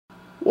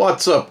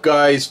What's up,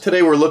 guys?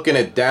 Today we're looking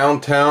at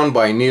Downtown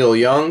by Neil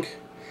Young.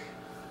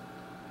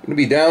 I'm going to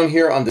be down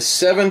here on the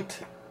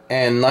 7th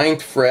and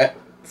 9th fret,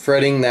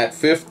 fretting that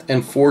 5th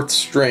and 4th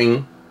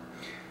string.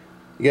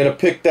 You're going to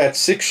pick that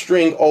 6th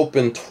string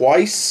open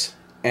twice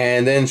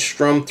and then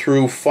strum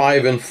through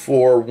 5 and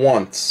 4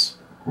 once.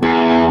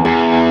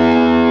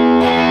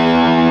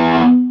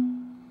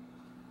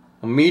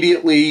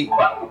 Immediately,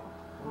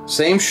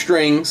 same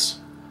strings,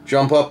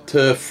 jump up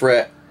to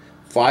fret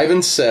 5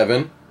 and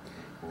 7.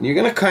 You're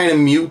going to kind of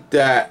mute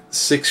that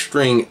 6th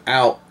string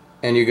out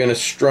and you're going to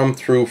strum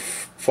through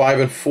 5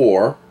 and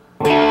 4.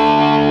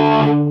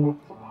 We're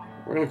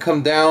going to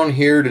come down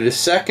here to the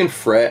 2nd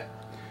fret,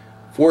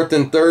 4th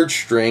and 3rd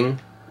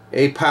string,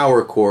 a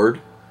power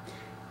chord,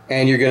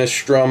 and you're going to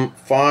strum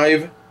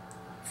 5,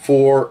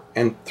 4,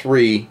 and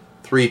 3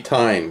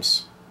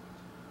 times.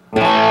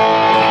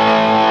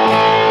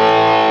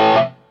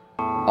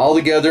 All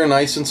together,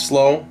 nice and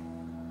slow.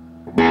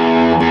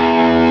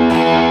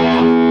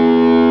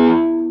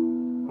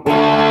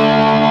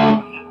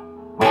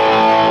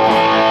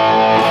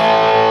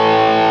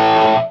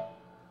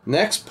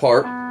 Next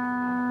part,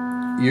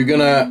 you're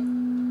gonna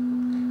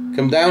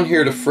come down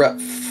here to fret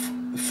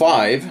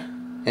 5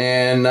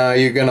 and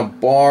you're gonna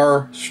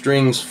bar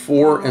strings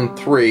 4 and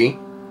 3. You're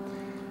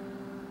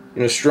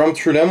gonna strum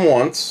through them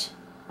once,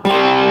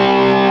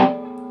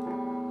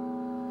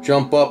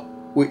 jump up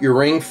with your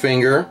ring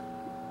finger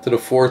to the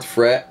 4th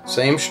fret,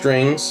 same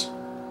strings,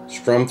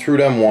 strum through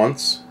them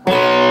once.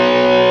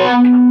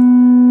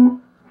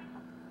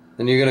 Then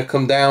you're gonna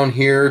come down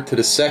here to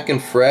the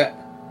 2nd fret,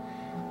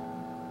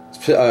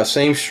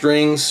 same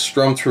strings,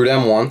 strum through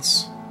them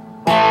once,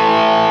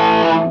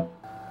 and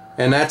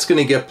that's going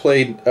to get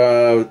played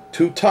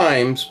 2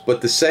 times,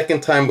 but the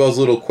 2nd time goes a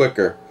little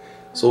quicker,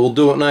 so we'll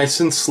do it nice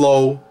and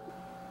slow.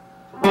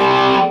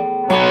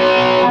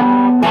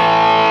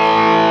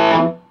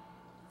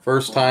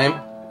 First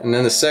time, and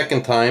then the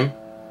 2nd time,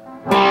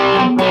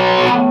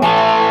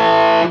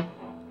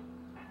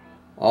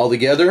 all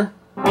together.